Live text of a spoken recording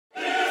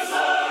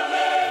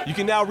You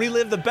can now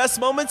relive the best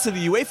moments of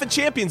the UEFA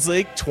Champions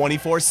League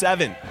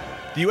 24/7.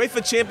 The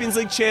UEFA Champions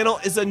League channel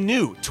is a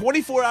new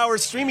 24-hour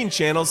streaming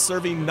channel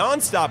serving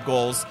non-stop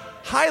goals,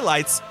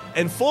 highlights,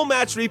 and full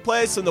match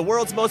replays from the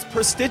world's most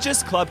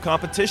prestigious club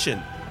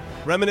competition.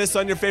 Reminisce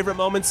on your favorite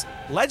moments,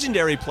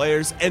 legendary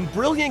players, and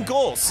brilliant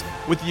goals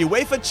with the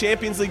UEFA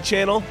Champions League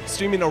channel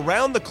streaming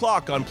around the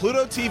clock on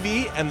Pluto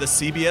TV and the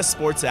CBS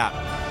Sports app.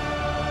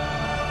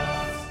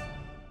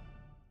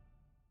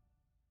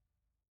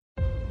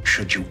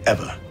 Should you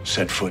ever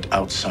set foot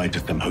outside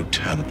of the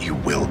hotel, you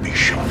will be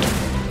shot.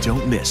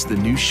 Don't miss the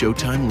new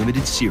Showtime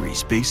limited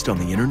series based on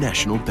the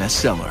international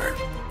bestseller.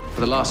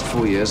 For the last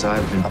 4 years,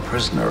 I've been a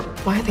prisoner.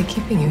 Why are they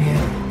keeping you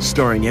here?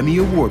 Starring Emmy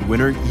Award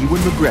winner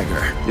Ewan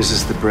McGregor. This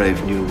is the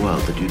brave new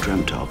world that you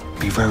dreamt of.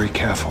 Be very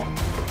careful.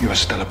 You are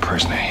still a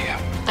prisoner here.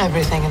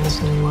 Everything in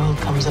this new world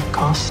comes at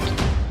cost.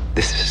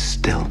 This is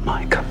still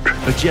my country.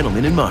 A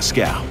Gentleman in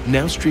Moscow,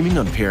 now streaming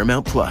on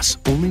Paramount Plus,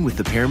 only with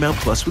the Paramount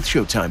Plus with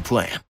Showtime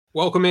plan.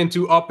 Welcome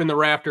into Up in the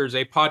Rafters,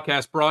 a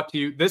podcast brought to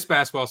you this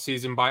basketball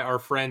season by our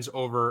friends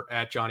over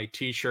at Johnny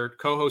T-Shirt.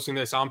 Co-hosting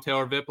this, I'm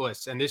Taylor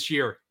Vipolis, and this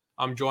year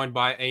I'm joined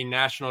by a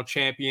national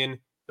champion,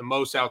 the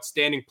most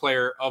outstanding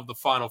player of the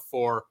Final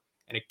Four,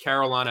 and a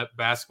Carolina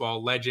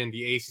basketball legend,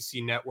 the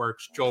ACC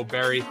Network's Joel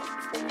Berry.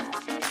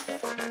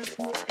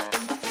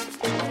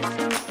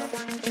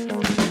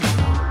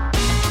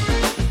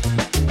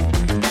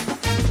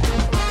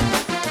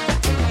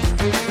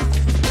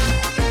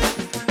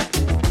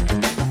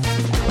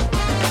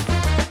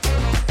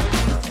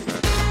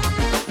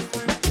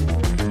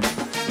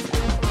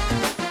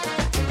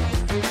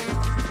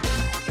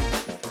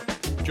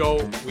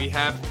 Joe, we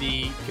have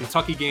the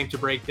Kentucky game to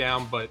break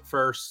down, but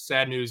first,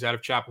 sad news out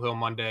of Chapel Hill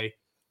Monday.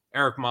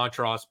 Eric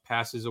Montross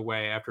passes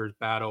away after his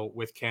battle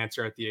with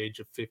cancer at the age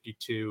of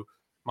 52.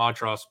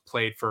 Montross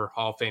played for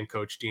Hall of Fame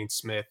coach Dean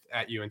Smith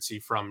at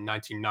UNC from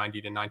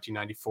 1990 to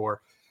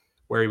 1994,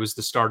 where he was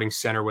the starting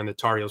center when the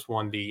Tar Heels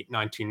won the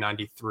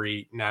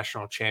 1993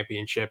 national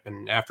championship.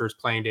 And after his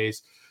playing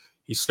days,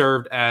 he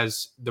served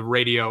as the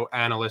radio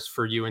analyst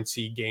for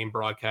UNC game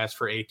broadcast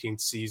for 18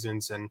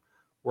 seasons and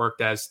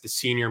worked as the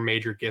senior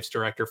major gifts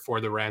director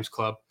for the Rams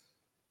club.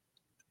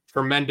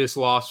 Tremendous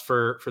loss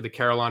for the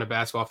Carolina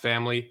basketball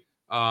family.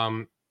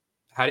 How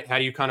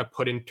do you kind of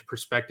put into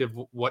perspective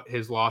what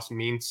his loss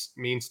means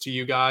to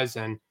you guys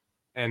and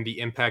the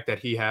impact that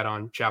he had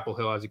on Chapel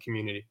Hill as a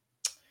community?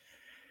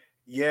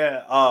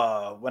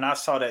 Yeah, when I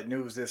saw that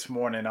news this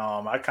morning,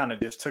 I kind of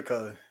just took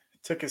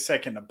a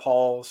second to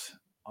pause.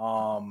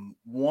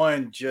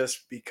 One,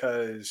 just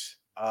because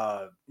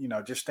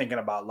just thinking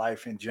about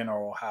life in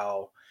general,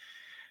 how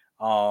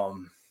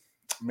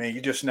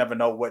you just never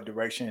know what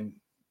direction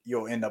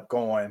you'll end up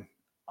going.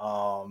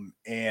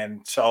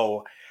 And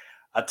so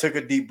I took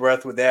a deep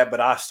breath with that, but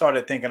I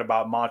started thinking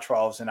about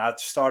Montross, and I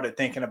started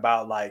thinking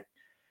about like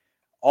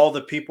all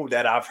the people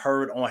that I've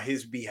heard on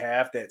his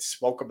behalf that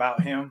spoke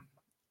about him.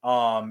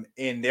 And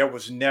there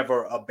was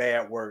never a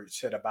bad word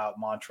said about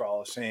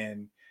Montross.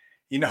 And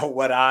you know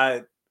what,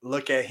 I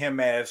look at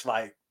him as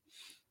like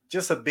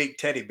just a big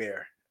teddy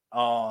bear.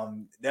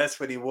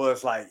 That's what he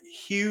was, like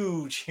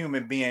huge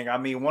human being. I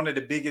mean, one of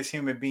the biggest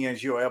human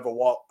beings you'll ever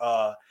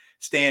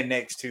stand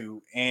next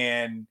to.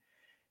 And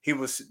he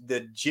was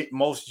the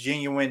most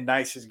genuine,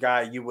 nicest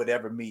guy you would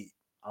ever meet.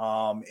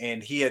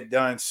 And he had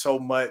done so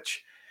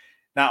much,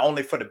 not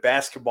only for the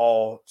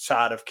basketball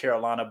side of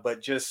Carolina, but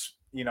just,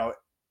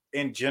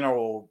 in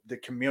general, the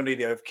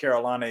community of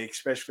Carolina,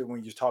 especially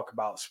when you talk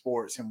about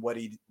sports and what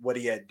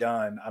he had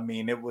done. I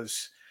mean, it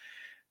was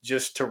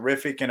just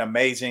terrific and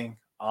amazing.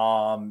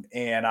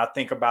 And I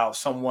think about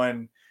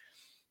someone,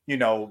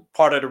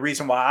 part of the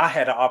reason why I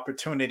had an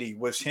opportunity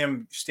was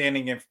him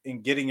standing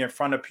and getting in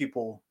front of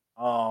people,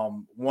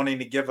 wanting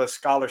to give us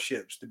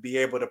scholarships to be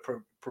able to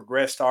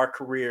progress our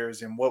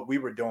careers and what we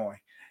were doing.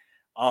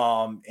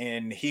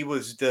 And he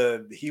was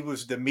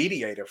the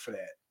mediator for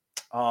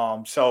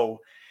that.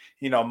 So,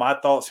 my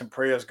thoughts and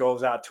prayers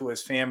goes out to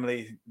his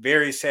family.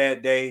 Very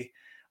sad day.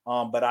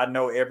 But I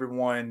know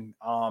everyone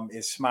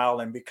is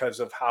smiling because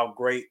of how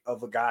great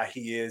of a guy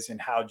he is and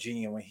how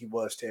genuine he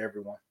was to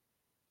everyone.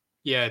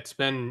 Yeah, it's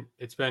been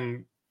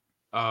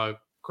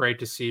great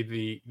to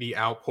see the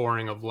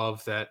outpouring of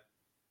love that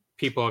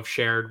people have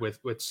shared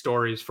with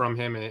stories from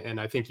him. And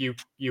I think you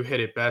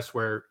hit it best,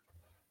 where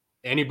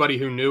anybody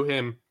who knew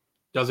him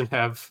doesn't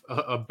have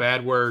a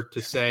bad word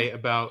to say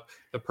about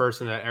the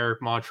person that Eric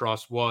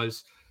Montross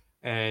was.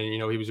 And,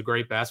 he was a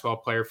great basketball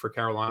player for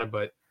Carolina,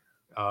 but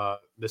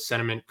the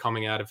sentiment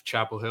coming out of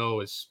Chapel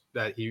Hill is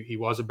that he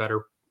was a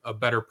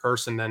better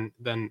person than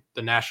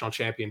the national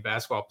champion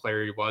basketball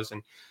player he was.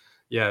 And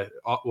yeah,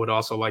 would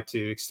also like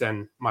to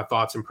extend my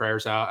thoughts and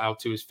prayers out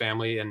to his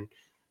family, and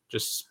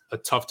just a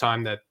tough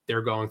time that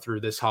they're going through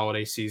this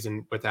holiday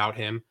season without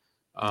him.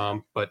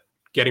 But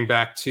getting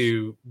back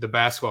to the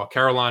basketball,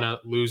 Carolina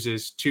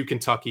loses to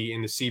Kentucky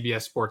in the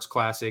CBS Sports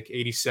Classic,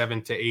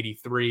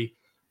 87-83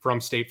 from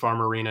State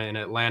Farm Arena in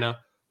Atlanta.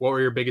 What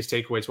were your biggest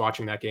takeaways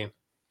watching that game?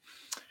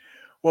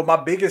 Well, my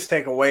biggest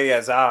takeaway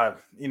as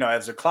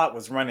the clock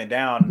was running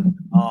down,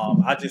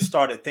 I just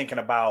started thinking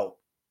about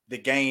the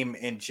game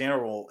in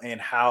general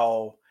and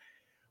how,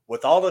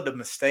 with all of the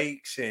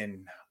mistakes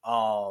and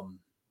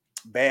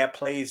bad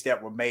plays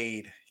that were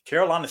made,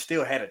 Carolina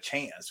still had a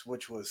chance,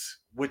 which was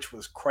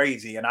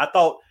crazy. And I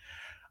thought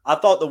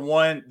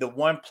the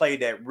one play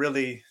that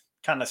really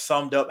kind of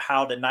summed up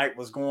how the night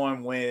was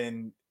going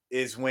when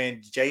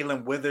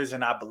Jalen Withers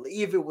and I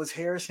believe it was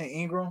Harrison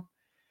Ingram,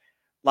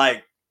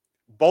 like,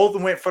 both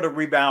went for the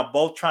rebound,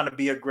 both trying to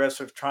be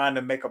aggressive, trying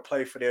to make a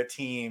play for their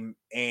team,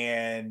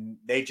 and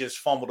they just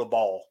fumbled the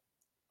ball.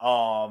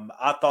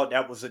 I thought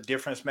that was a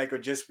difference maker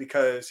just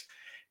because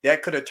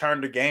that could have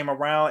turned the game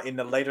around in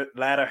the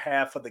latter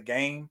half of the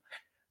game.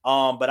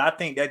 But I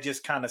think that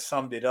just kind of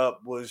summed it up.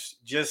 Was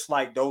just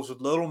like those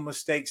little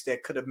mistakes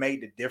that could have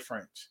made the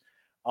difference.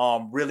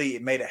 Really,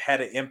 it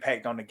had an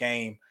impact on the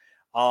game.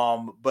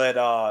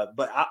 Overall,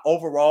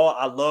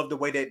 I love the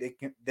way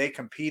that they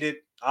competed.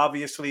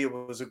 Obviously, it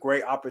was a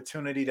great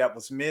opportunity that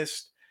was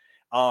missed.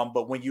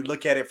 But when you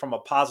look at it from a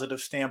positive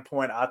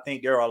standpoint, I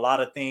think there are a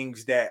lot of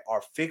things that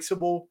are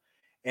fixable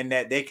and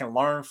that they can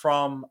learn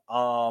from.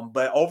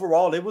 But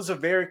overall, it was a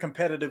very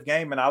competitive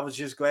game, and I was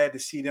just glad to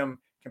see them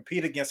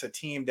compete against a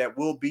team that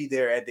will be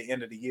there at the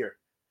end of the year.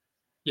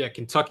 Yeah,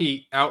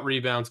 Kentucky out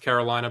rebounds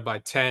Carolina by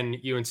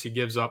 10. UNC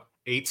gives up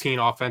 18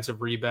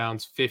 offensive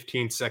rebounds,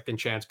 15 second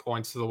chance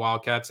points to the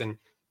Wildcats, and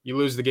you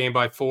lose the game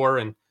by 4.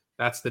 And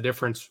that's the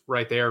difference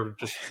right there,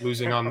 just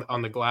losing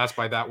on the glass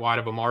by that wide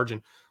of a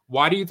margin.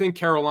 Why do you think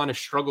Carolina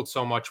struggled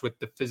so much with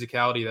the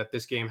physicality that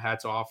this game had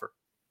to offer?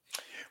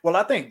 Well,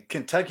 I think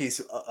Kentucky's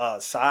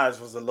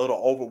size was a little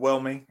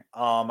overwhelming.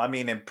 I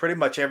mean, in pretty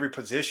much every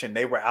position,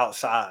 they were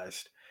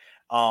outsized.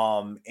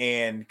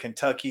 And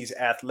Kentucky's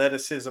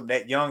athleticism,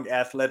 that young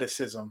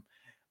athleticism,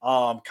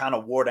 kind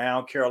of wore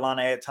down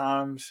Carolina at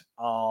times.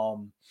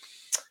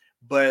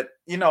 But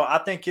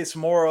I think it's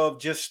more of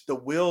just the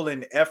will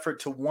and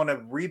effort to want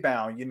to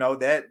rebound.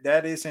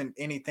 That isn't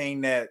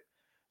anything that,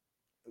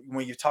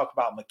 when you talk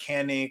about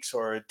mechanics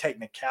or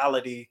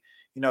technicality,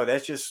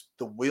 that's just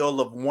the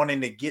will of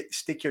wanting to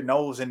stick your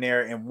nose in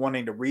there and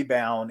wanting to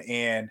rebound.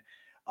 And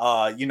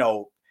uh, you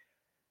know,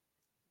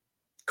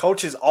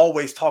 coaches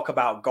always talk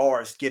about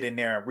guards getting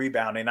there and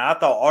rebounding. And I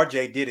thought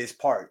RJ did his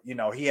part.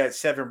 He had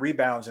 7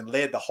 rebounds and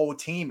led the whole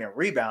team in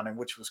rebounding,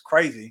 which was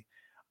crazy.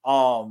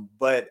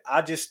 But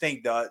I just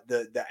think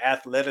the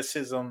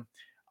athleticism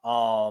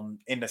and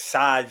the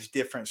size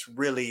difference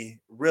really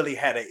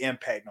had an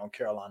impact on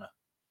Carolina.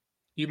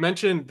 You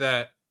mentioned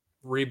that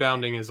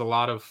rebounding is a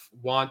lot of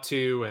want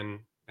to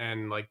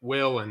and like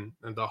will and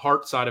the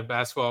heart side of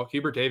basketball.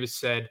 Hubert Davis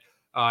said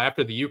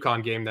after the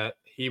UConn game that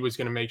he was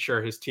going to make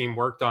sure his team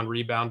worked on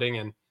rebounding,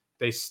 and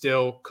they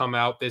still come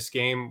out this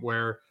game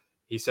where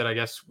he said, I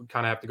guess we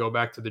kind of have to go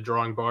back to the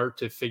drawing board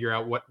to figure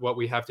out what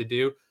we have to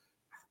do.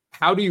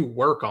 How do you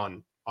work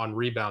on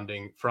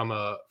rebounding from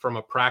a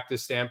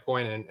practice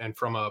standpoint and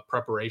from a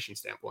preparation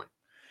standpoint?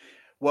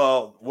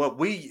 Well,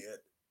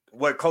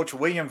 what Coach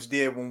Williams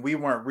did when we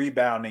weren't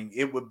rebounding,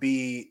 it would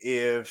be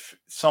if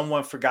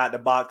someone forgot to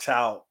box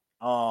out.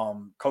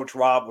 Coach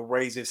Rob would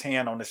raise his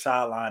hand on the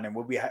sideline, and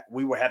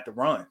we would have to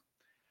run.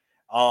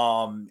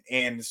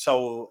 And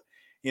so,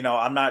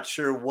 I'm not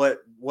sure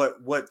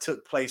what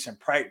took place in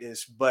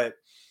practice, but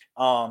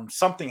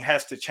something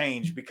has to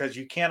change because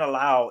you can't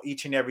allow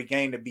each and every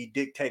game to be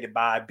dictated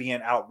by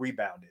being out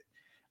rebounded.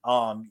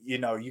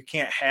 You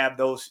can't have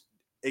those,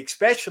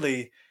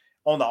 especially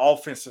on the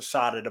offensive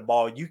side of the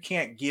ball. You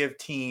can't give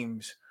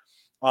teams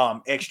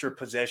extra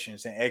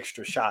possessions and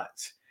extra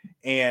shots.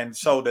 And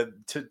so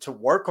to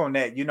work on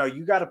that,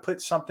 you got to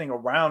put something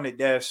around it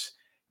that's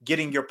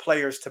getting your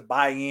players to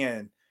buy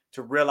in,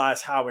 to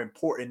realize how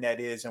important that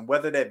is. And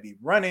whether that be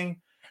running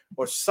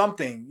or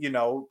something,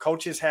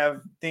 coaches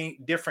have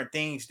different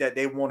things that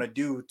they want to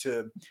do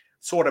to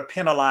sort of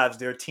penalize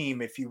their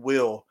team, if you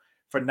will,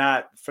 for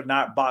not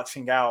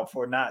boxing out,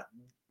 for not,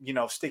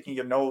 sticking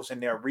your nose in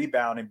there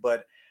rebounding.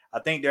 But I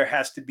think there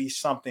has to be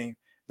something,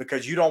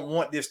 because you don't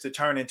want this to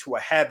turn into a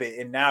habit.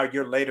 And now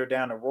you're later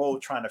down the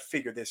road trying to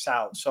figure this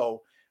out.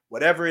 So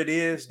whatever it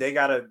is, they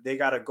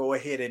gotta go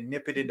ahead and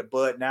nip it in the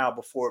bud now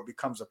before it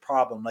becomes a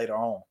problem later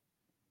on.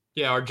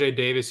 Yeah, RJ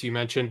Davis, you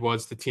mentioned,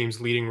 was the team's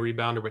leading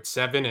rebounder with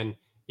 7, and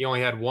he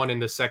only had 1 in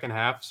the second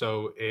half.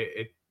 So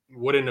it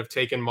wouldn't have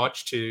taken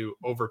much to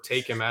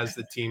overtake him as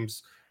the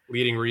team's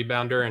leading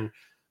rebounder. And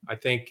I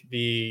think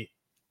the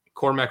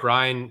Cormac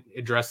Ryan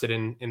addressed it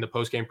in the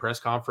post-game press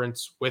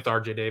conference with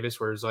RJ Davis,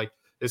 where it's like,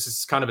 this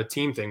is kind of a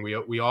team thing.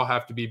 We all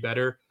have to be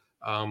better.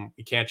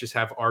 We can't just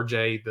have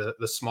RJ,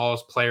 the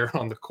smallest player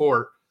on the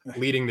court,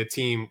 leading the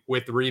team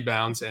with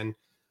rebounds. And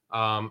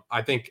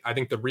I think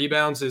the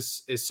rebounds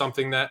is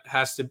something that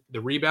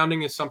the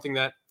rebounding is something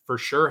that for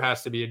sure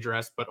has to be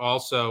addressed, but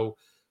also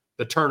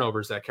the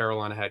turnovers that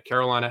Carolina had.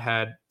 Carolina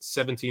had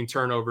 17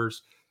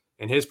 turnovers.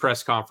 In his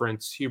press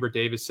conference, Hubert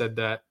Davis said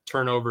that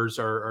turnovers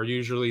are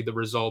usually the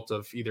result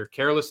of either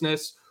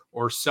carelessness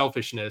or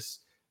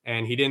selfishness.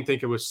 And he didn't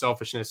think it was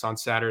selfishness on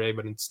Saturday,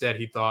 but instead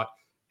he thought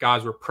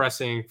guys were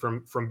pressing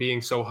from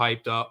being so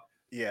hyped up.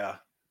 Yeah.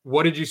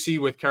 what did you see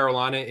with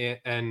Carolina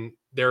and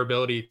their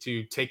ability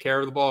to take care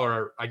of the ball,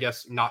 or I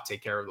guess not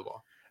take care of the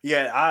ball?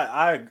 Yeah,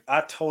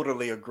 I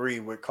totally agree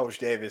with Coach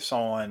Davis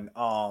on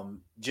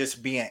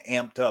just being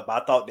amped up. I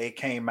thought they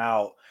came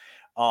out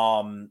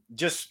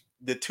just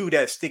the two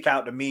that stick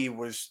out to me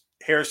was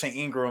Harrison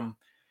Ingram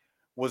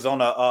was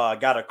on a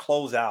got a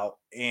closeout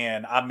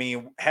and I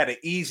mean had an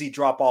easy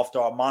drop off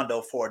to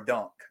Armando for a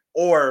dunk.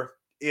 Or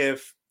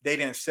if they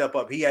didn't step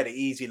up, he had an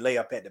easy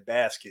layup at the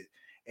basket.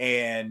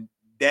 And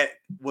that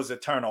was a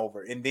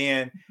turnover. And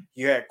then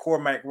you had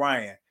Cormac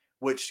Ryan,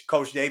 which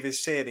Coach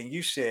Davis said, and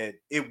you said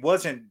it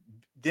wasn't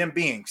them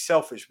being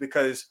selfish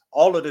because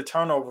all of the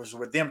turnovers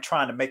were them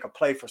trying to make a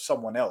play for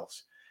someone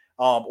else,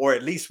 or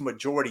at least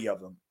majority of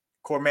them.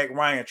 Cormac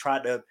Ryan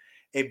tried to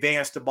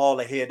advance the ball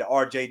ahead to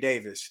RJ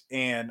Davis.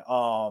 And,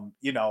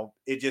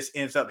 it just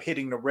ends up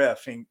hitting the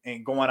ref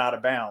and going out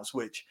of bounds,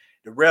 which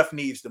the ref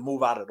needs to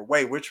move out of the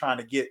way. We're trying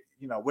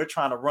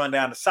to run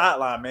down the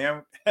sideline,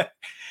 man.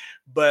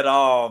 but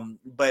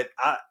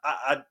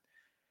I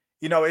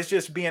it's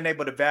just being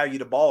able to value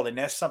the ball. And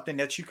that's something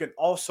that you can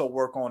also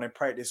work on in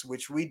practice,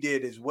 which we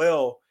did as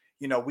well.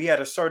 We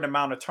had a certain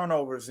amount of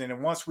turnovers. And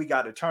then once we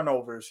got the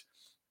turnovers,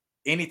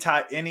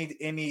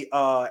 anything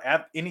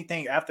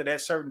after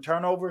that certain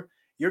turnover,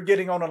 you're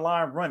getting on the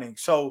line running.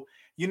 So,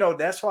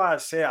 that's why I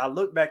said I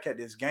look back at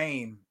this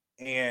game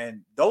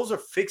and those are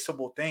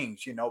fixable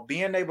things,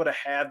 being able to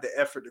have the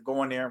effort to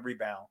go in there and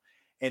rebound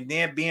and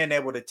then being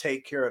able to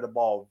take care of the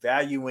ball,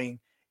 valuing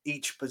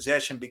each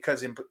possession,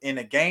 because in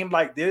a game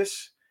like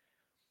this,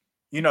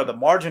 the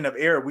margin of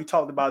error, we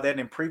talked about that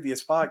in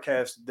previous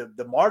podcasts,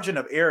 the margin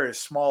of error is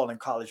small in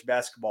college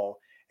basketball.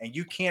 And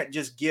you can't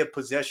just give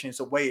possessions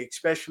away,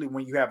 especially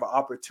when you have an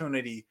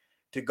opportunity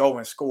to go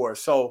and score.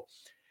 So,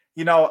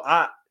 you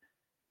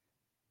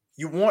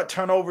want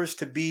turnovers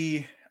to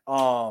be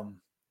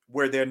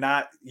where they're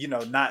not,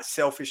 not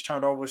selfish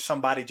turnovers,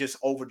 somebody just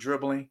over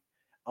dribbling.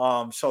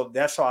 So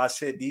that's why I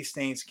said these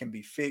things can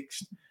be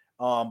fixed.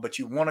 But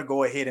you want to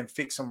go ahead and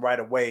fix them right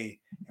away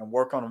and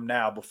work on them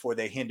now before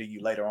they hinder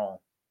you later on.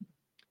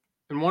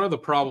 And one of the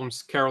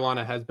problems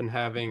Carolina has been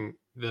having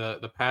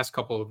the past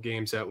couple of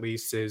games, at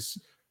least, is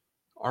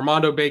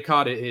Armando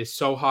Bacot is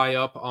so high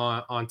up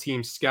on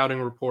team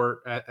scouting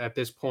report at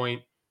this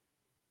point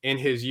in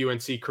his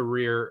UNC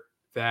career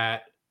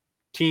that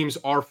teams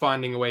are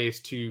finding ways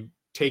to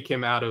take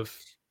him out of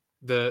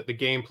the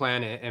game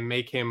plan and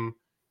make him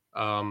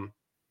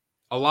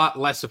a lot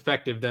less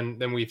effective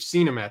than we've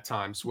seen him at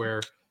times,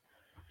 where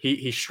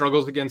he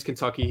struggles against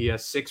Kentucky. He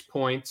has 6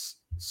 points.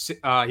 He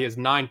has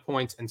 9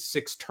 points and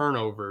 6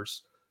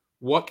 turnovers.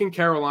 What can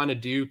Carolina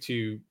do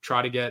to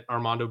try to get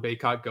Armando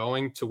Bacot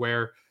going to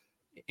where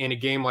in a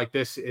game like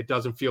this, it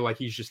doesn't feel like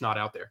he's just not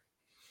out there?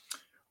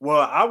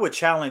 Well, I would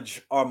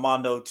challenge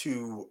Armando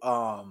to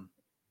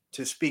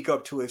speak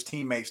up to his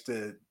teammates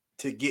to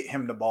get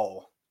him the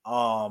ball.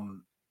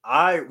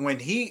 When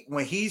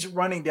he's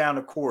running down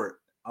the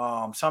court,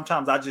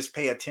 sometimes I just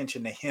pay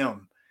attention to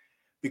him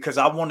because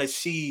I want to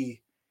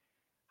see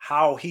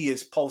how he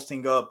is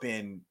posting up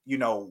and,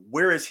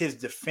 where is his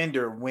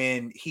defender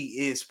when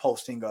he is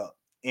posting up.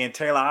 And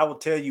Taylor, I will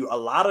tell you a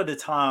lot of the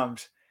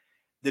times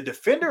the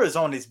defender is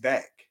on his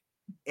back.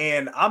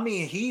 And I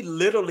mean, he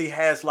literally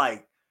has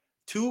like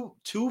two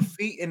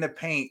feet in the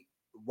paint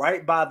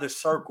right by the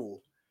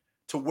circle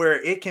to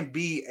where it can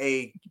be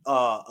a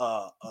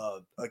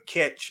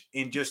catch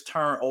and just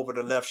turn over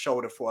the left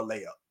shoulder for a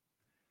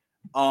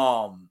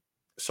layup.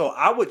 So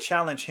I would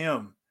challenge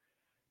him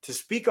to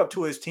speak up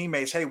to his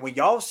teammates. Hey, when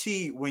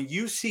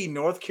you see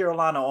North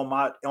Carolina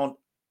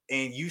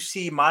and you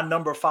see my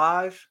number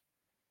 5,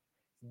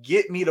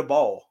 get me the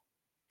ball.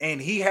 And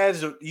he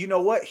has,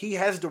 he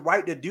has the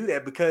right to do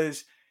that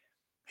because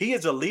he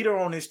is a leader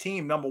on his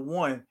team, number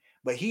one,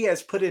 but he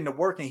has put in the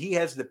work and he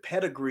has the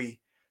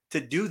pedigree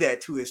to do that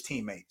to his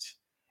teammates.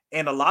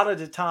 And a lot of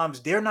the times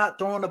they're not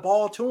throwing the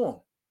ball to him.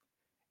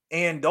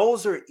 And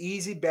those are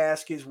easy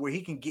baskets where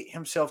he can get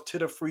himself to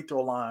the free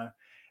throw line,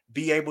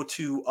 be able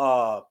to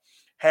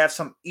have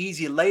some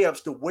easy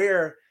layups to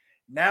where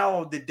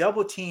now the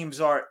double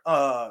teams are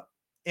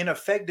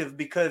ineffective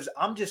because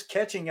I'm just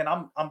catching and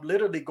I'm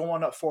literally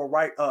going up for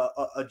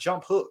a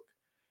jump hook.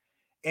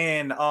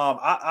 And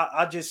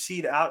I just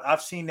see that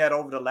I've seen that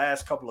over the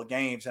last couple of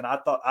games, and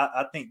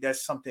I think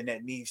that's something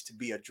that needs to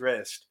be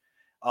addressed.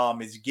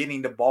 Is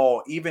getting the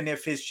ball, even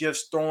if it's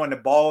just throwing the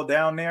ball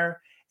down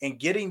there and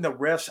getting the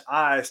ref's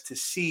eyes to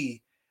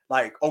see,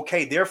 like,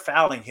 okay, they're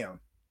fouling him,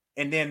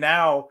 and then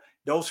now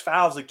those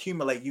fouls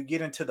accumulate. You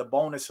get into the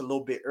bonus a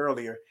little bit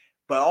earlier,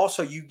 but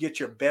also you get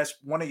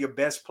one of your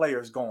best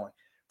players going.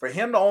 For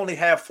him to only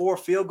have 4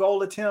 field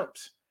goal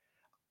attempts,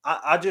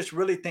 I just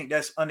really think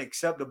that's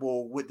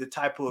unacceptable with the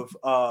type of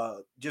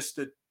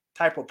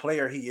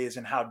player he is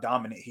and how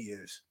dominant he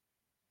is.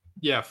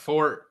 Yeah,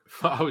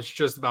 I was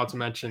just about to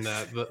mention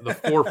that the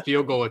 4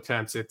 field goal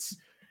attempts, it's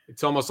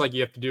almost like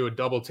you have to do a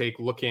double take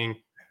looking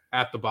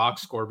at the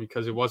box score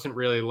because it wasn't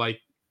really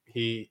like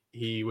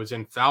he was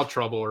in foul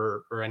trouble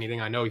or anything.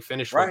 I know he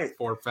finished with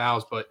 4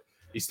 fouls, but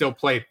he still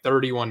played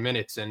 31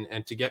 minutes,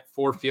 and to get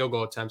 4 field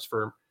goal attempts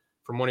from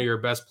one of your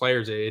best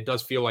players, it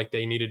does feel like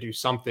they need to do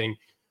something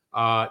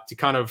to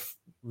kind of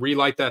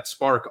relight that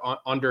spark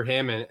under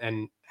him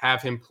and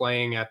have him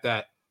playing at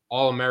that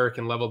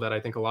All-American level that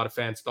I think a lot of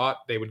fans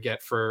thought they would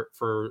get for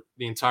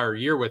the entire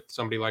year with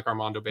somebody like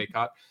Armando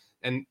Bacot.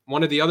 And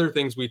one of the other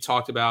things we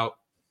talked about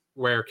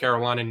where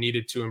Carolina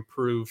needed to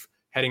improve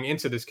heading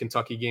into this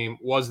Kentucky game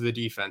was the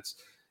defense.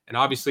 And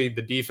obviously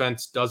the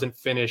defense doesn't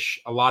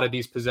finish a lot of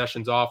these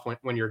possessions off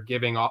when you're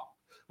giving up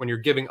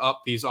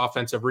these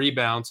offensive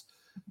rebounds.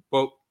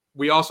 But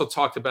we also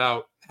talked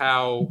about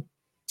how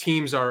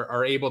teams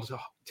are able to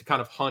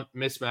kind of hunt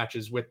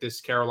mismatches with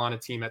this Carolina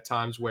team at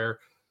times where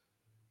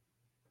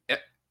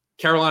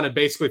Carolina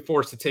basically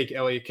forced to take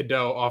Elliot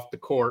Cadeau off the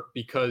court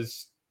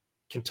because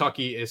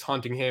Kentucky is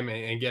hunting him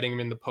and getting him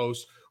in the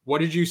post. What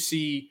did you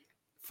see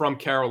from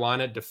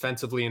Carolina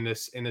defensively in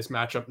this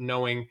matchup,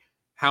 knowing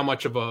how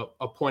much of a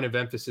point of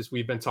emphasis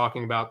we've been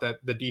talking about that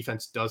the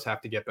defense does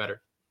have to get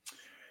better?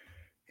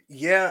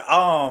 Yeah,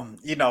 I'm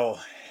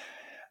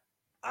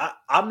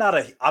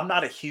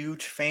not a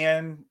huge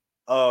fan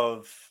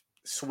of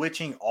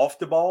switching off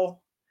the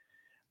ball.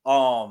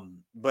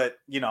 But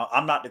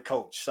I'm not the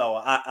coach, so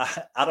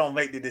I don't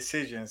make the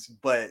decisions.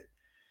 But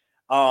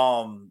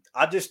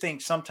I just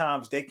think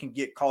sometimes they can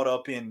get caught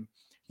up in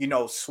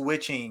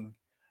switching.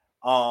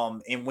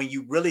 And when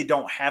you really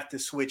don't have to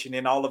switch, and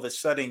then all of a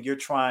sudden you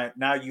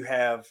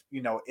have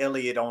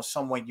Elliott on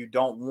someone you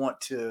don't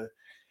want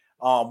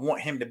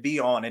him to be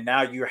on, and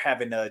now you're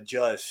having to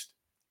adjust,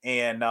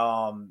 and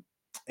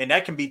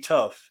that can be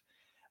tough.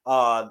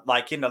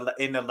 Like in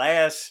the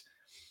last,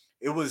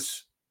 it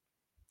was,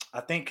 I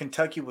think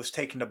Kentucky was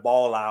taking the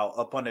ball out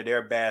up under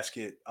their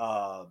basket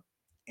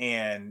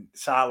and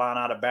sideline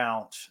out of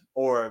bounds,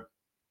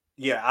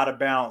 out of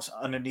bounds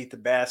underneath the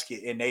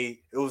basket. And it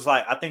was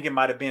like, I think it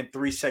might have been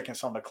 3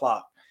 seconds on the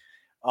clock.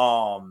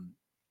 And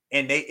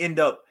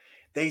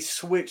they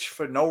switched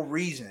for no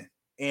reason.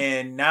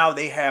 And now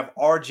they have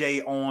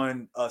RJ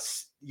on a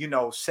 7-1,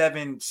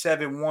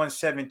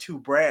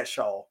 7-2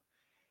 Bradshaw.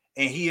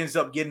 And he ends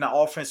up getting the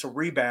offensive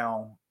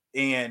rebound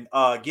and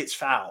gets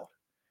fouled.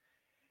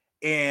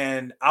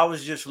 And I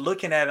was just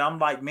looking at it. I'm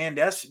like, man,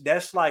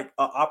 that's like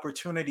an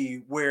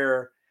opportunity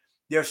where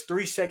there's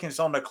 3 seconds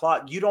on the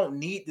clock. You don't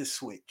need to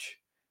switch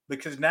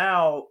because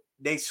now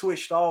they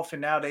switched off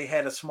and now they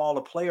had a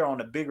smaller player on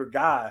a bigger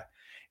guy.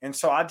 And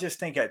so I just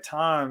think at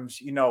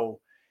times,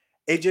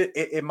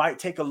 it might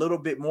take a little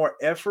bit more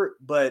effort,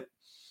 but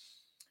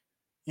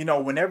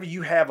whenever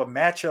you have a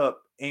matchup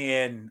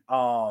and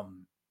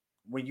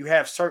when you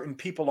have certain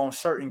people on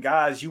certain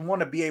guys, you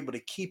want to be able to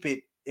keep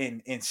it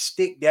and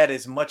stick that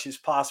as much as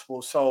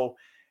possible. So,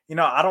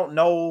 I don't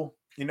know,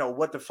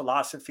 what the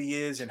philosophy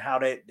is and how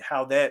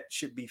that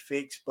should be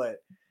fixed,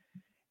 but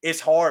it's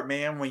hard,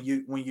 man, when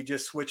you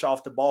just switch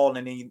off the ball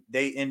and then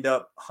they end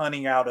up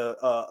hunting out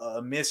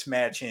a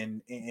mismatch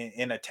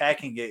and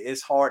attacking it.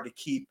 It's hard to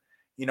keep,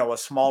 a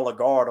smaller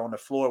guard on the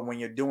floor when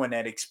you're doing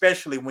that,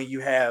 especially when you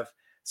have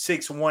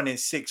 6'1" and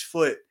 6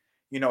 foot,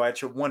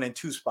 at your 1 and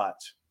 2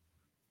 spots.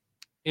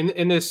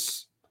 In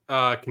this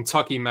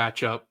Kentucky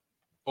matchup,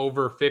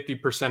 over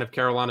 50% of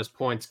Carolina's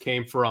points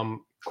came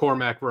from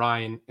Cormac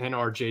Ryan and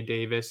RJ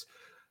Davis,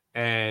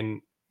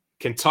 and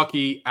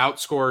Kentucky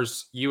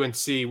outscores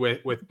UNC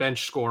with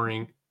bench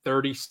scoring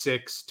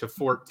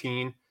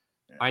 36-14.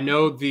 I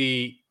know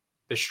the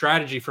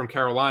strategy from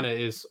Carolina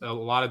is a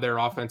lot of their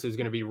offense is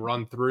going to be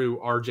run through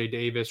RJ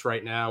Davis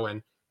right now,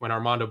 and when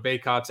Armando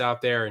Bacot's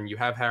out there and you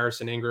have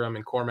Harrison Ingram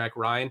and Cormac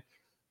Ryan.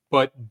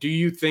 But do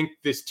you think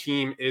this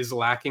team is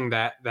lacking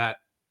that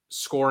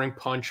scoring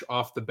punch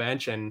off the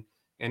bench? And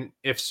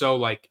if so,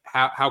 like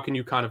how can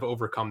you kind of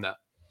overcome that?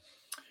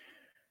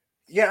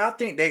 Yeah, I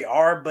think they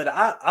are, but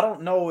I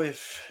don't know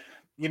if,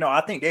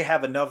 I think they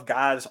have enough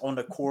guys on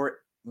the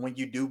court when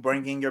you do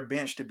bring in your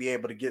bench to be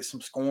able to get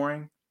some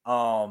scoring.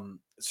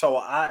 So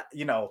I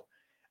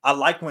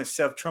like when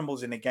Seth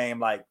Trimble's in the game,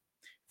 like,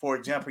 for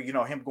example,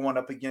 him going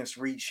up against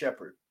Reed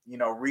Shepherd.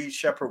 Reed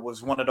Shepherd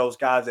was one of those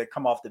guys that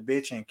come off the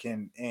bench and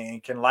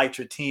can light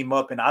your team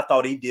up. And I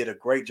thought he did a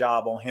great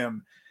job on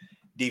him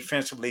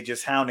defensively,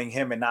 just hounding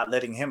him and not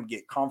letting him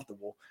get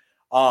comfortable.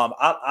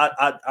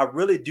 I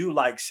really do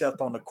like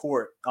Seth on the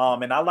court.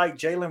 And I like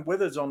Jalen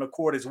Withers on the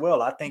court as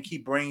well. I think he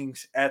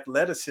brings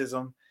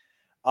athleticism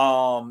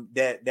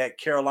that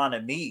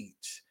Carolina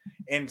needs.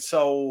 And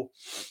so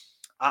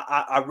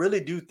I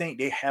really do think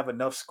they have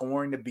enough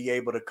scoring to be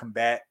able to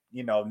combat,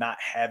 not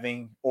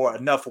having, or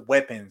enough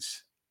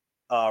weapons,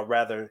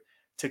 rather,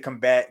 to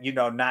combat,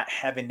 not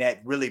having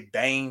that really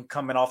bang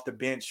coming off the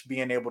bench,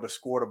 being able to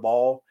score the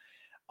ball.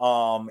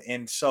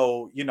 And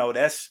so,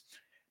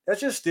 that's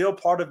just still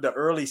part of the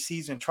early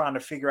season, trying to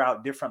figure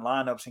out different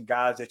lineups and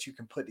guys that you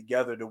can put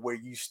together to where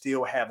you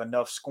still have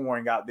enough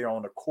scoring out there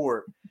on the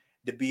court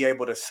to be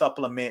able to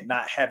supplement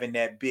not having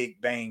that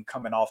big bang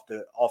coming off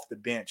the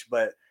bench.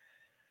 But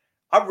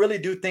I really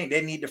do think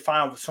they need to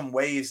find some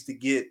ways to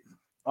get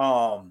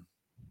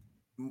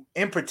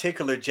in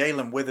particular,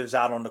 Jalen Withers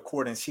out on the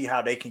court and see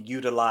how they can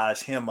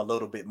utilize him a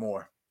little bit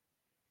more.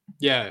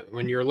 Yeah,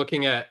 when you're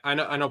looking at, I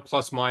know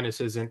plus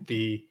minus isn't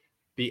the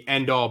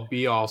end all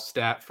be all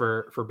stat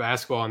for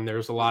basketball, and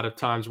there's a lot of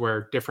times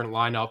where different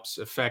lineups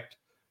affect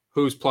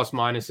whose plus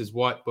minus is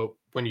what. But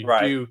when you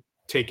Right. do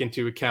take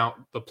into account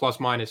the plus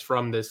minus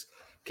from this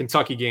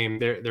Kentucky game,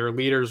 their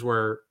leaders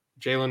were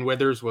Jalen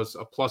Withers was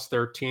a plus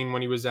 13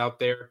 when he was out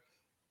there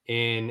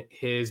in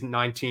his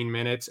 19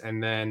 minutes,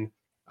 and then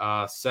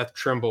Seth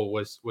Trimble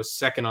was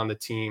second on the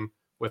team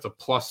with a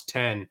plus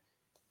 10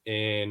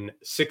 in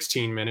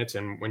 16 minutes.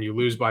 And when you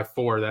lose by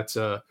 4, that's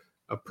a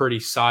pretty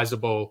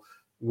sizable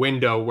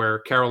window where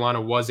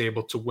Carolina was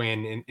able to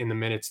win in the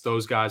minutes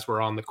those guys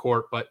were on the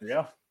court. But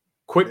Yeah,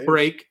 quick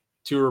break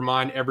to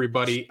remind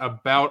everybody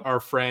about our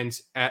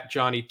friends at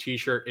Johnny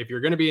T-Shirt. If you're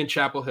going to be in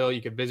Chapel Hill,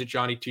 you can visit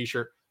Johnny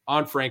T-Shirt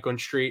on Franklin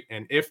Street.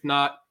 And if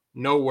not,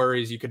 no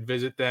worries. You could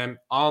visit them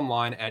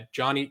online at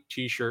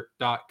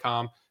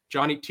johnnytshirt.com.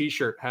 Johnny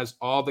T-Shirt has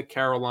all the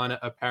Carolina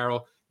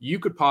apparel you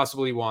could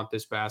possibly want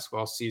this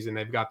basketball season.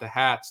 They've got the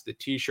hats, the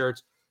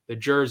T-shirts, the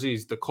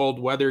jerseys, the cold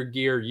weather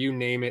gear, you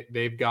name it,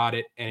 they've got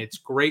it. And it's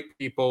great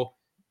people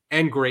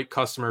and great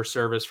customer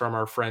service from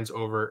our friends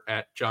over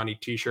at Johnny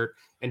T-Shirt.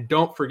 And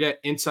don't forget,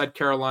 Inside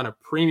Carolina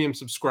premium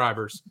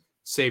subscribers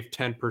save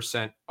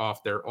 10%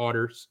 off their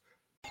orders.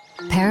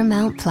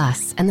 Paramount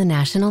Plus and the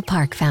National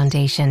Park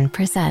Foundation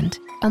present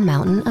A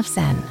Mountain of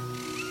Zen.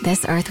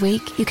 This Earth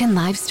Week, you can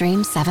live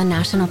stream 7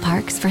 national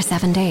parks for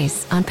 7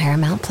 days on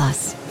Paramount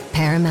Plus.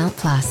 Paramount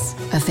Plus,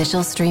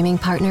 official streaming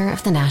partner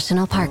of the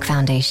National Park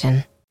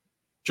Foundation.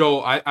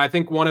 Joel, I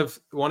think one of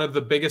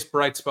the biggest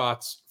bright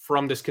spots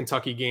from this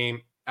Kentucky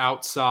game,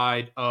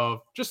 outside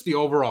of just the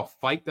overall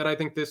fight that I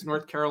think this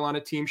North Carolina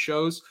team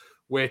shows,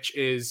 which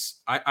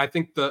is I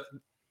think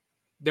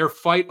their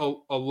fight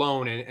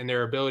alone and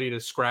their ability to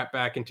scrap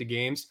back into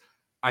games.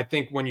 I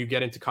think when you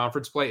get into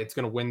conference play, it's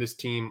going to win this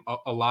team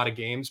a lot of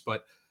games.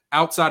 But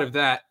outside of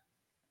that,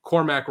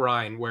 Cormac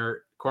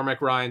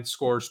Ryan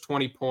scores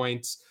 20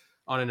 points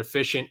on an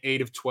efficient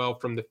 8 of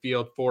 12 from the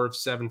field, 4 of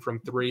 7 from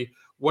 3.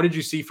 What did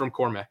you see from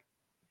Cormac?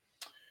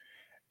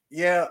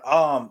 Yeah,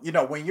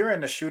 when you're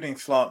in the shooting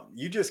slump,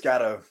 you just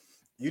gotta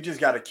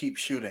keep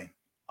shooting.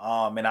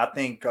 And I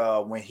think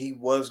when he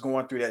was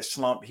going through that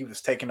slump, he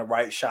was taking the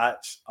right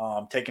shots,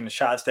 taking the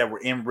shots that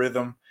were in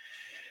rhythm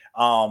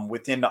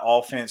within the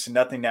offense,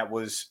 nothing that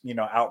was,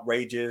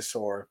 outrageous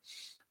or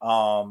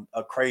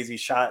a crazy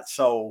shot.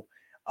 So,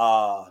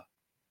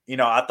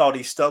 I thought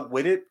he stuck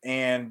with it,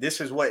 and this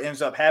is what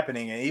ends up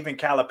happening. And even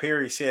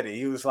Calipari said it.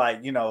 He was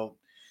like,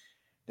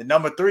 the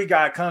number 3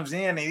 guy comes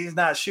in and he's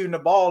not shooting the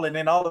ball, and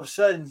then all of a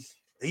sudden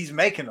he's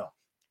making them.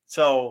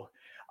 So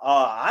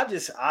I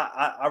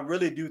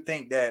really do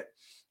think that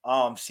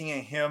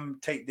seeing him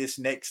take this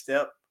next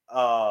step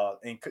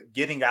and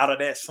getting out of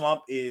that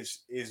slump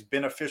is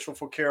beneficial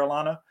for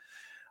Carolina.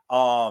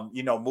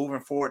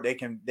 Moving forward, they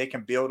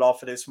can build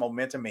off of this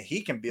momentum, and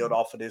he can build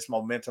off of this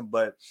momentum.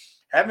 But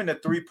having a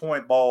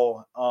 3-point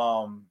ball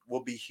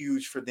will be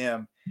huge for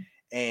them.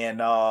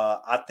 And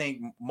I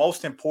think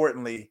most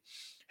importantly,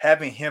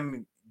 having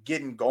him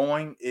getting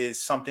going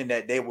is something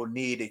that they will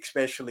need,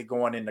 especially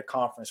going into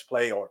conference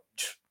play or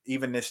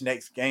even this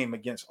next game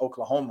against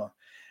Oklahoma.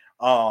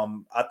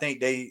 I think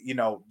they,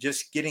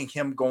 just getting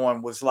him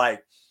going was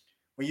like,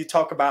 when you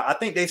talk about, I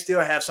think they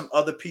still have some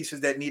other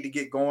pieces that need to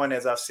get going.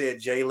 As I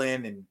said,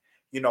 Jalen and,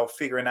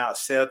 figuring out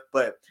Seth.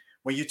 But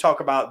when you talk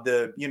about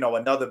the,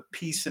 another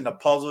piece in the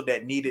puzzle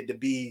that needed to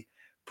be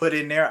put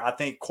in there, I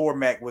think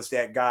Cormac was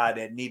that guy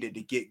that needed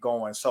to get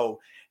going. So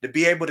to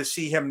be able to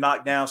see him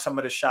knock down some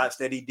of the shots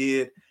that he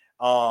did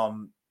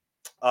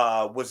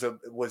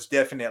was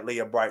definitely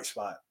a bright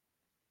spot.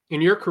 In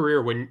your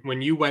career,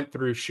 when you went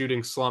through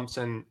shooting slumps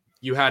and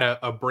you had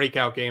a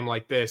breakout game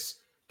like this,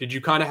 did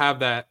you kind of have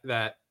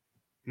that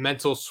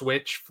mental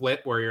switch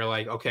flip where you're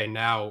like, okay,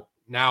 now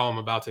I'm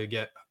about to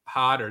get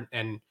hot,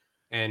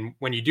 and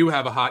when you do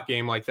have a hot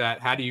game like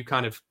that, how do you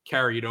kind of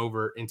carry it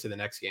over into the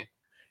next game?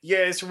 Yeah,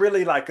 it's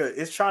really like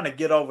it's trying to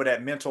get over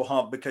that mental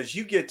hump, because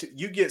you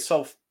get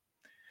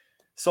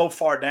so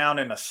far down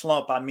in a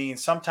slump. I mean,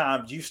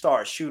 sometimes you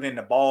start shooting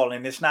the ball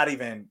and it's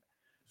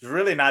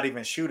really not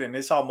even shooting.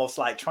 It's almost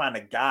like trying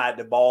to guide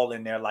the ball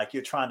in there. Like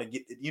you're trying to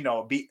get,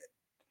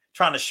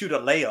 trying to shoot a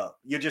layup.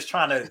 You're just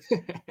trying to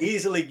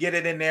easily get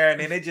it in there. And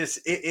then it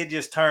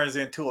just turns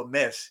into a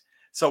mess.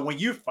 So when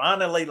you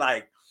finally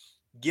like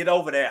get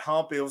over that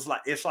hump,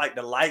 it's like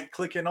the light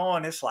clicking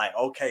on. It's like,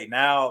 okay,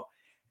 now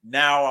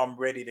I'm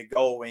ready to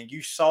go. And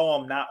you saw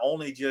him not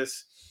only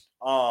just,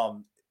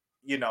 in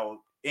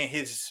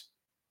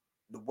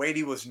the way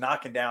he was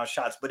knocking down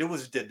shots, but it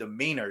was the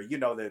demeanor,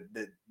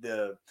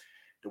 the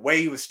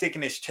way he was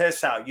sticking his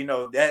chest out,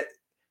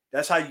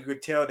 that's how you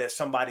could tell that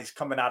somebody's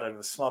coming out of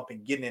a slump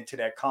and getting into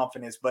that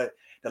confidence. But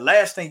the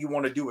last thing you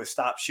want to do is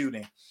stop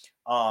shooting.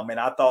 And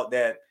I thought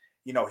that,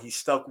 he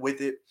stuck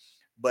with it.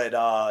 But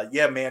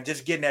yeah, man,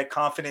 just getting that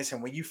confidence.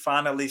 And when you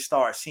finally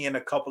start seeing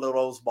a couple of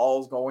those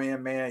balls go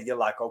in, man, you're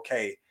like,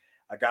 okay,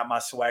 I got my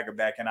swagger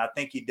back, and I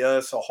think he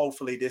does. So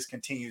hopefully this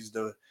continues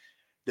to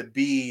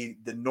be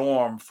the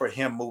norm for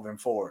him moving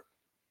forward.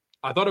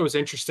 I thought it was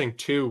interesting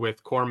too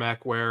with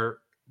Cormac, where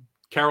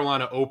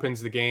Carolina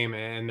opens the game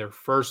and their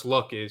first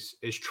look is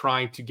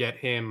trying to get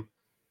him.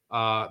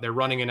 They're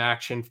running an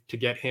action to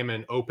get him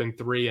an open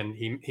three, and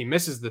he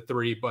misses the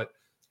three. But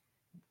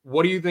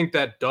what do you think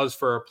that does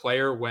for a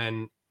player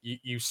when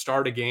you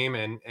start a game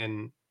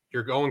and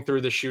you're going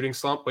through the shooting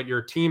slump, but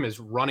your team is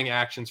running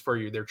actions for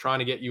you? They're trying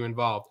to get you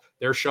involved.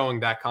 They're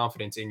showing that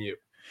confidence in you.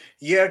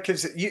 Yeah,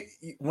 because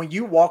when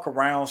you walk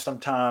around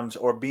sometimes,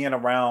 or being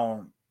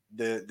around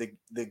the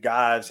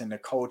guys and the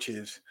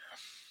coaches,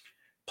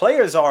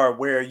 players are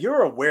aware.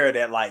 You're aware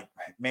that, like,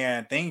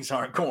 man, things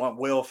aren't going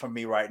well for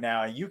me right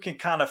now, and you can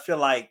kind of feel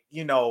like,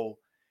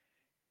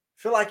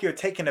 feel like you're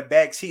taking a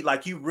back seat.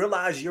 Like, you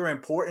realize you're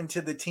important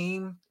to the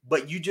team,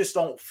 but you just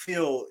don't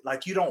feel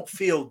like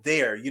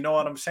there. You know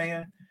what I'm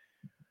saying?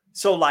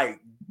 So, like,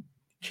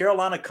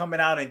 Carolina coming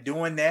out and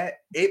doing that,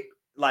 it,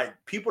 like,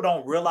 people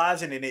don't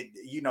realize it, and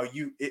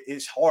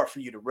it's hard for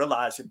you to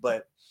realize it,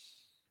 but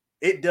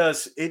it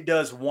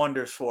does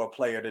wonders for a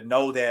player to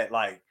know that,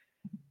 like,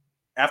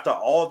 after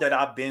all that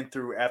I've been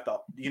through, after,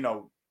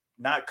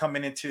 not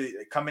coming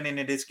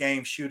into this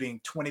game shooting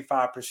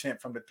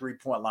 25% from the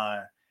 3-point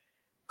line,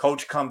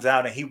 coach comes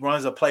out and he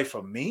runs a play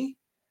for me.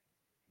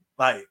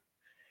 Like,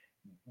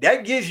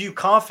 that gives you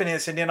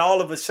confidence. And then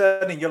all of a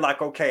sudden you're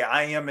like, okay,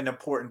 I am an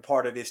important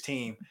part of this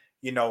team.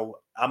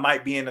 I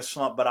might be in a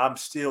slump, but I'm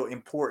still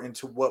important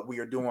to what we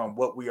are doing,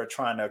 what we are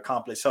trying to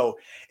accomplish. So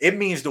it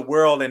means the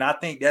world. And I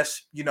think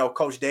that's,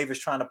 Coach Davis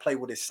trying to play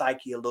with his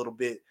psyche a little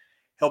bit,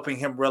 helping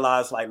him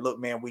realize, like, look,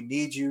 man, we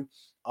need you.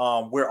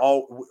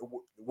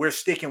 We're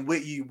sticking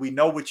with you. We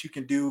know what you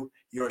can do.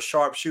 You're a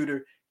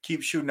sharpshooter.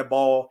 Keep shooting the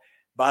ball.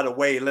 By the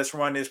way, let's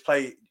run this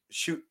play.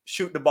 Shoot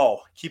the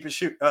ball. Keep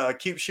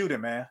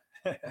shooting, man.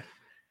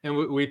 And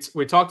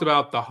we talked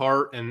about the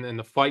heart and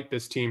the fight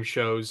this team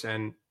shows,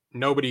 and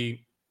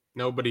nobody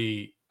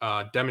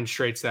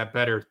demonstrates that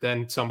better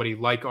than somebody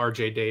like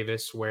RJ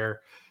Davis,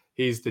 where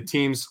he's the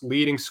team's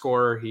leading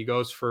scorer. He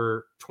goes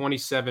for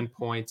 27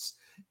 points.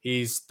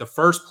 He's the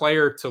first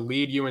player to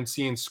lead UNC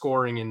in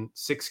scoring in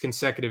 6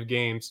 consecutive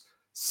games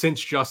since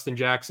Justin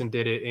Jackson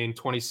did it in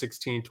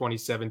 2016,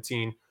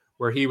 2017,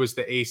 where he was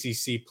the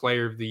ACC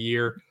Player of the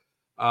Year.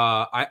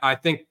 I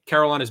think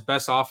Carolina's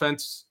best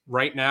offense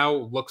right now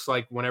looks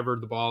like whenever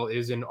the ball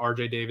is in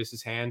RJ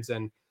Davis's hands,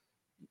 and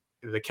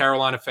the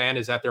Carolina fan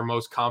is at their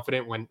most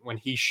confident when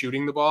he's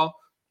shooting the ball.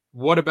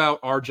 What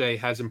about RJ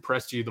has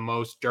impressed you the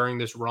most during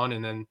this run,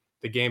 and then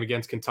the game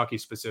against Kentucky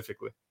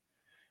specifically?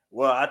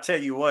 Well, I tell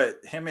you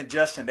what, him and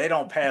Justin, they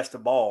don't pass the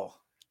ball.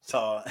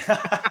 So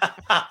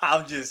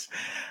I'm just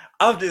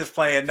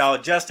playing. No,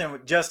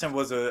 Justin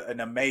was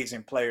an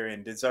amazing player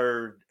and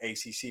deserved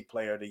ACC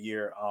Player of the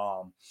Year.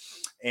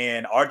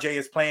 And RJ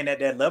is playing at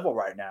that level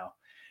right now.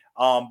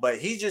 But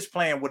he's just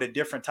playing with a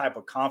different type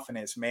of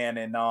confidence, man.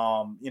 And,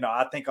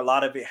 I think a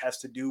lot of it has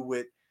to do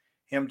with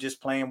him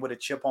just playing with a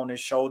chip on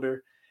his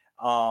shoulder.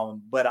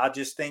 But I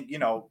just think,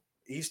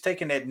 he's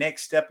taking that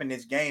next step in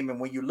his game. And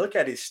when you look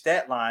at his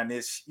stat line,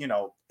 it's,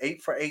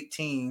 8 for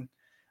 18.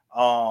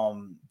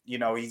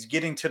 He's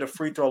getting to the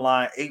free throw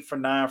line, 8 for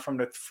 9 from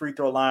the free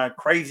throw line.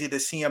 Crazy to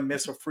see him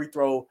miss a free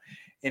throw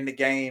in the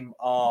game.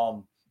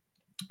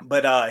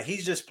 But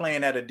he's just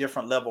playing at a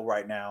different level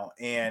right now.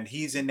 And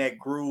he's in that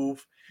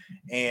groove.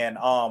 And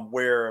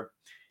where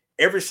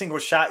every single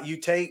shot you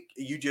take,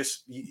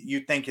 you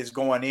think is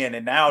going in.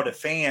 And now the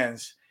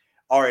fans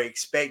are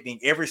expecting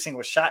every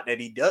single shot that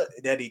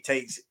he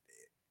takes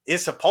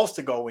is supposed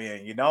to go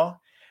in,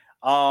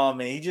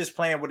 and he's just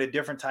playing with a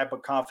different type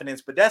of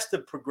confidence. But that's the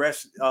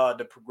progression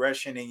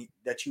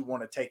that you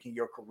want to take in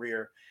your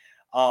career.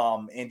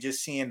 And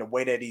just seeing the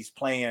way that he's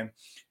playing,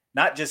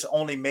 not just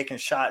only making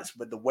shots,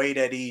 but the way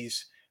that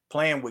he's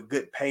playing with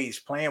good pace,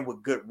 playing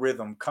with good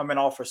rhythm, coming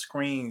off of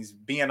screens,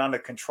 being under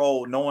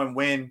control, knowing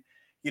when,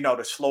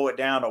 to slow it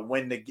down or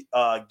when to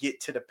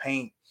get to the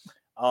paint.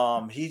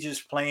 He's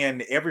just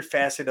playing every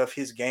facet of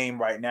his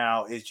game right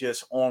now is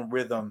just on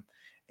rhythm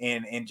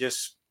and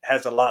just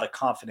has a lot of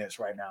confidence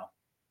right now.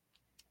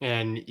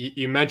 And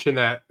you mentioned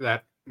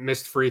that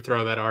missed free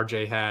throw that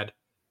RJ had.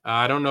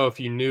 I don't know if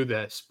you knew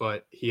this,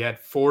 but he had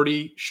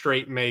 40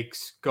 straight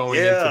makes going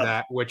into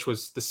that, which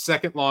was the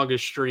second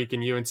longest streak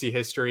in UNC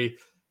history.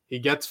 He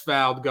gets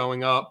fouled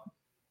going up.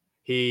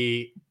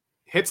 He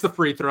hits the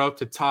free throw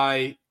to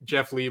tie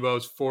Jeff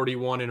Lebo's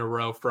 41 in a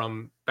row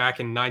from back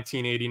in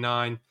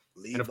 1989.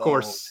 Lebo.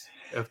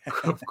 And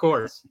of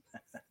course,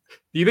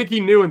 do you think he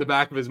knew in the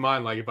back of his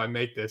mind, like, if I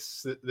make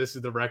this is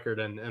the record,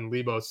 and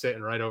Lebo's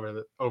sitting right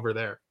over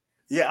there?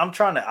 Yeah,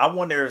 I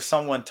wonder if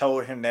someone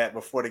told him that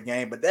before the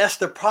game, but that's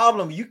the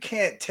problem. You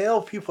can't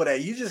tell people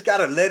that. You just got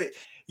to let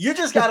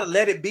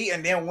it be.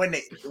 And then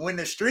when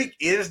the streak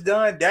is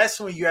done, that's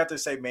when you have to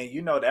say, man,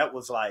 that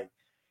was like,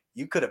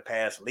 you could have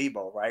passed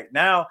Lebo right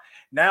now.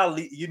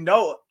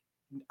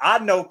 I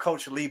know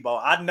Coach Lebo.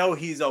 I know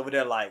he's over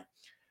there like,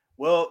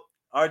 well,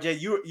 RJ,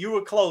 you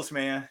were close,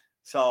 man.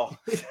 So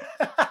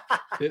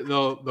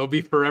they'll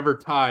be forever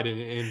tied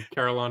in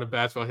Carolina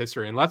basketball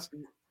history. And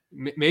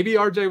maybe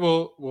RJ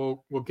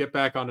will get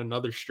back on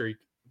another streak.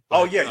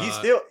 Oh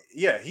But,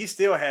 yeah, he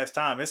still has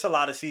time. It's a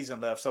lot of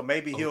season left, so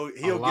maybe he'll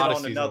get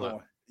on another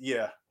one.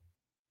 Yeah.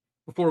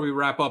 Before we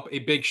wrap up, a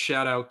big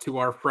shout out to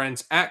our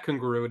friends at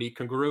Congruity.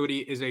 Congruity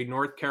is a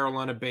North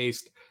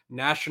Carolina-based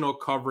national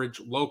coverage,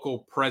 local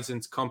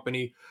presence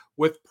company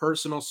with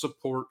personal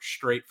support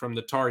straight from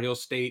the Tar Heel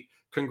State.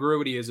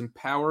 Congruity is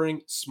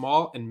empowering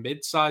small and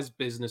mid-sized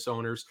business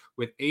owners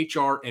with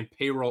HR and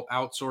payroll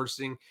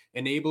outsourcing,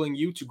 enabling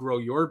you to grow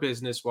your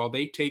business while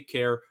they take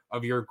care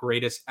of your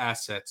greatest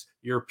assets,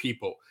 your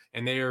people.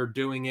 And they are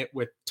doing it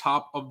with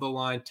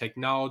top-of-the-line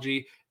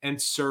technology and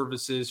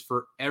services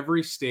for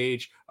every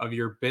stage of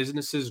your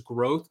business's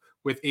growth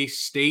with a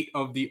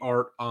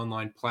state-of-the-art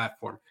online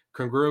platform.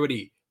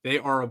 Congruity, they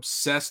are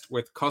obsessed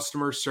with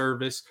customer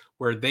service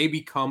where they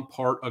become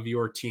part of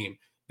your team.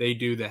 They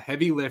do the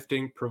heavy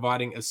lifting,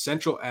 providing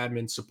essential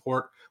admin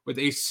support with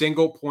a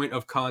single point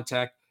of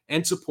contact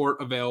and support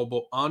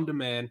available on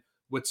demand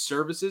with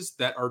services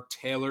that are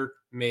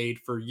tailor-made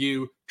for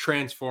you,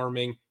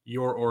 transforming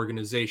your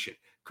organization.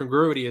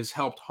 Congruity has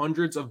helped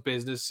hundreds of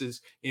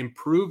businesses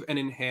improve and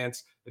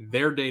enhance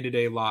their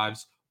day-to-day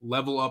lives,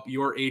 level up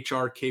your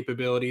HR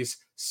capabilities,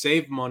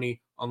 save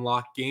money,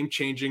 unlock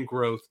game-changing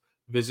growth.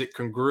 Visit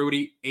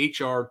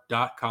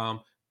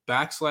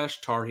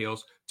congruityhr.com/Tar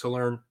Heels to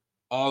learn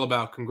all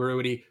about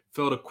Congruity.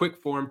 Fill out a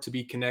quick form to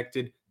be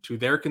connected to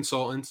their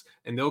consultants,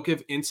 and they'll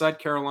give Inside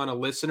Carolina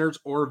listeners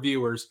or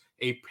viewers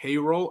a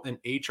payroll and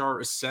HR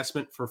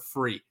assessment for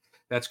free.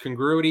 That's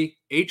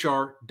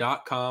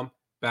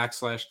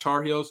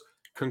congruityhr.com/Tar Heels,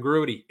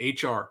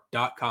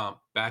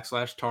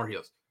 congruityhr.com/Tar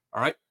Heels.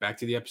 All right, back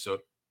to the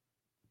episode.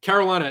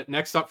 Carolina,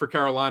 next up for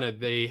Carolina,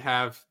 they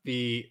have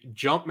the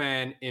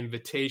Jumpman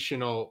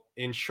Invitational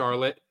in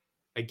Charlotte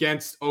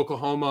against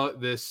Oklahoma.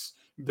 This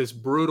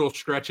brutal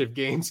stretch of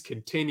games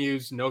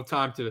continues. No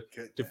time to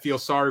feel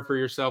sorry for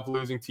yourself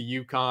losing to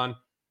UConn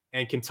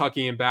and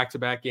Kentucky in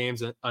back-to-back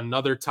games.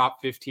 Another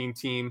top 15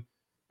 team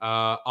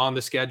on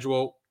the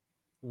schedule.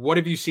 What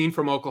have you seen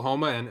from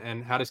Oklahoma,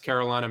 and how does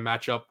Carolina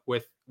match up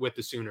with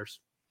the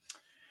Sooners?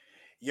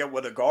 Yeah,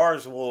 well, the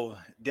guards will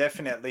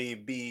definitely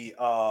be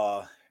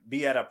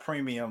at a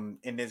premium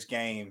in this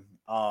game.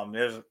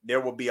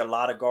 There will be a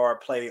lot of guard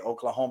play.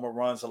 Oklahoma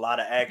runs a lot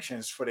of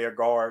actions for their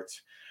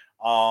guards.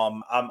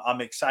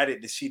 I'm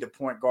excited to see the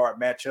point guard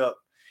matchup.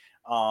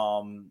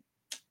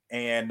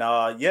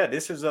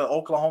 This is an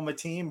Oklahoma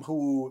team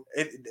who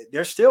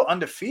they're still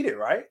undefeated,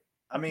 right?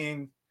 I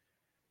mean,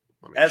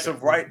 as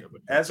of right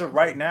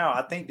now,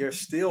 I think they're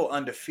still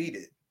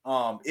undefeated.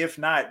 If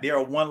not, they're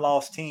a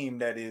one-loss team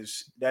that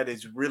is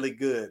really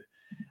good.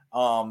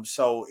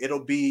 So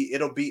it'll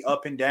be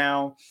up and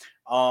down.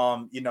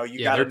 Got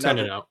they're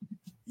 10-0.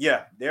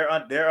 Yeah,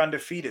 they're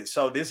undefeated.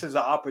 So this is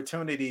an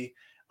opportunity.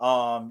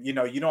 You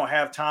don't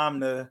have time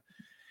to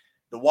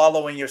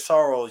wallow in your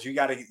sorrows. You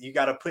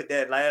gotta put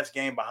that last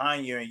game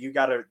behind you, and you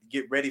gotta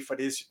get ready for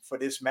this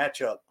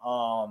matchup.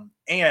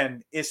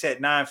 And it's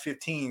at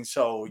 9:15,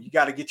 so you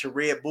got to get your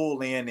Red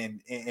Bull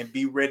in and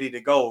be ready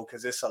to go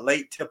because it's a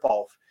late tip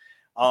off.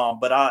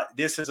 But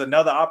this is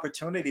another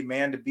opportunity,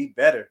 man, to be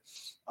better.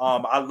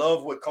 I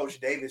love what Coach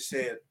Davis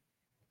said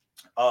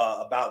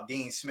about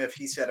Dean Smith.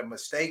 He said a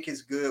mistake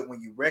is good when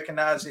you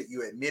recognize it,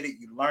 you admit it,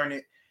 you learn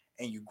it,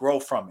 and you grow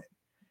from it.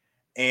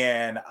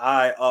 And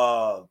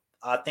I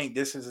think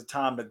this is a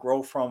time to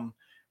grow from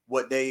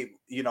what they've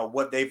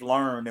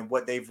learned and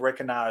what they've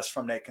recognized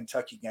from that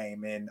Kentucky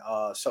game. And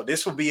so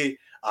this will be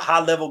a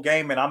high level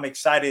game, and I'm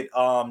excited.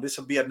 This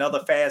will be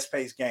another fast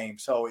paced game.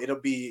 So it'll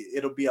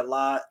be a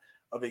lot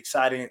of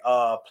exciting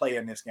play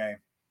in this game.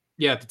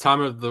 Yeah, at the time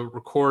of the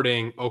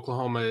recording,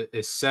 Oklahoma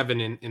is 7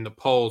 in the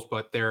polls,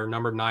 but they're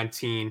number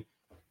 19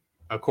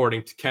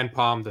 according to Ken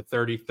Palm, the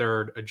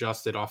 33rd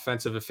adjusted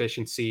offensive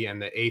efficiency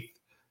and the 8th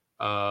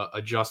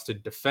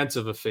adjusted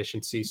defensive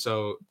efficiency.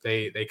 So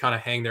they kind of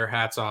hang their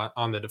hats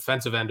on the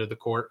defensive end of the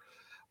court.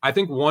 I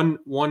think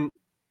one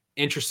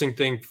interesting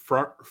thing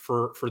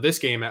for this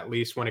game, at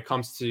least when it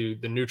comes to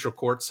the neutral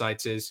court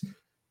sites, is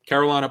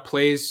Carolina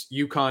plays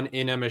UConn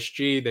in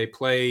MSG. They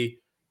play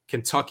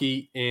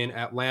Kentucky in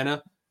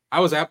Atlanta. I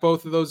was at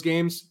both of those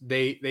games.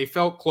 They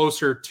felt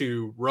closer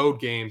to road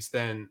games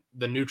than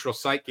the neutral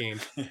site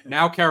games.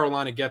 Now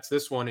Carolina gets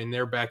this one in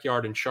their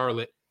backyard in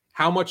Charlotte.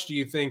 How much do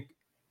you think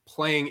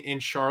playing in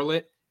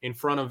Charlotte in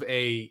front of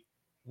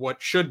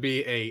what should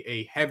be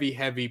a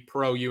heavy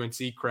pro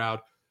UNC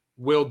crowd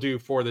will do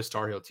for this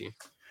Tar Heel team?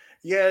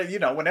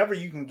 Yeah, whenever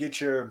you can get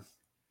your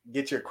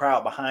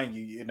crowd behind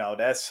you,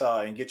 that's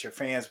and get your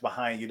fans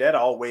behind you, that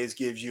always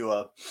gives you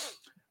a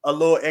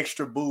little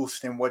extra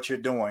boost in what you're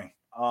doing.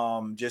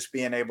 Just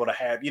being able to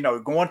have,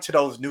 going to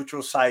those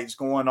neutral sites,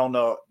 going on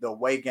the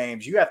away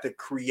games, you have to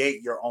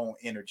create your own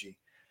energy.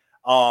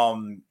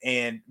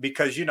 And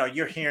because,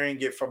 you're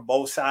hearing it from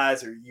both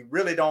sides, or you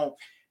really don't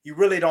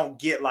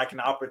get like an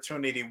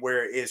opportunity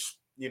where it's,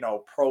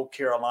 pro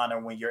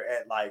Carolina when you're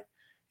at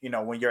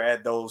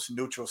those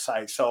neutral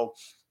sites. So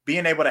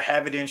being able to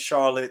have it in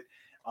Charlotte,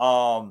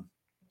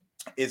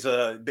 is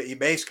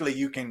basically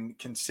you can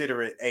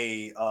consider it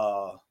a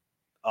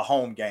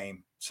home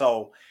game.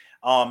 So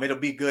it'll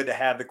be good to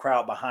have the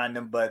crowd behind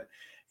them. But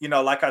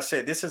like I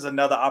said, this is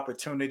another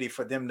opportunity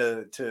for them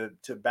to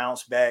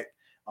bounce back.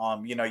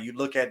 You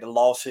look at the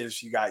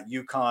losses. You got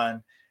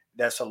UConn,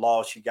 that's a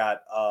loss. You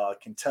got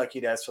Kentucky,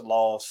 that's a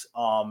loss.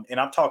 And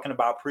I'm talking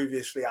about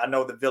previously. I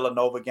know the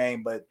Villanova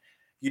game, but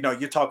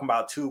you're talking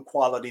about two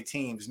quality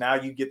teams. Now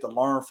you get to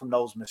learn from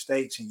those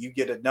mistakes, and you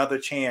get another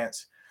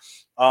chance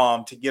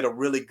to get a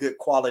really good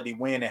quality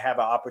win and have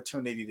an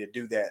opportunity to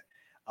do that.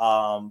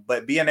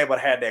 But being able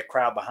to have that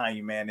crowd behind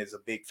you, man, is a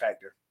big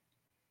factor.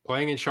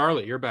 Playing in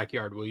Charlotte, your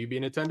backyard, will you be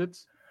in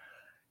attendance?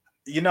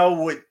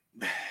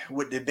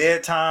 With the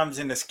bedtimes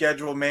and the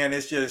schedule, man,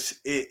 it's just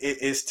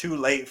it's too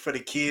late for the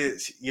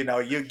kids.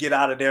 You get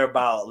out of there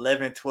about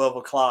 11, 12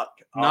 o'clock.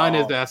 9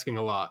 is asking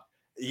a lot.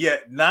 Yeah,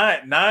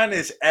 nine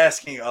is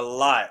asking a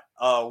lot.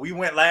 We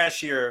went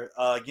last year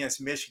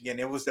against Michigan.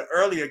 It was the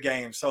earlier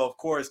game, so of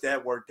course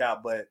that worked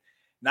out. But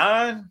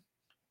 9,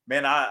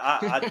 man,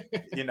 I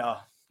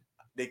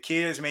the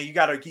kids, man, you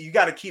gotta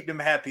keep them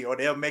happy, or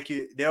they'll make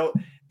you they'll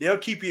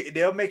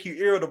make you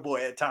irritable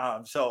at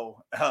times.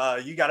 So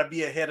you gotta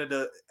be ahead of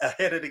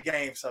the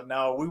game. So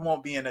no, we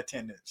won't be in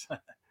attendance.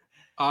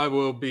 I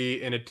will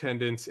be in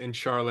attendance in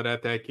Charlotte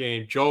at that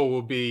game. Joel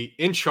will be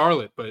in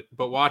Charlotte, but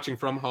watching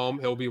from home.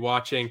 He'll be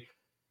watching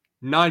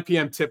 9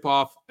 p.m.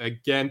 tip-off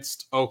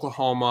against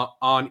Oklahoma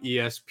on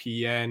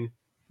ESPN.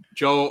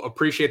 Joel,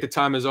 appreciate the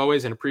time as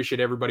always, and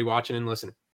appreciate everybody watching and listening.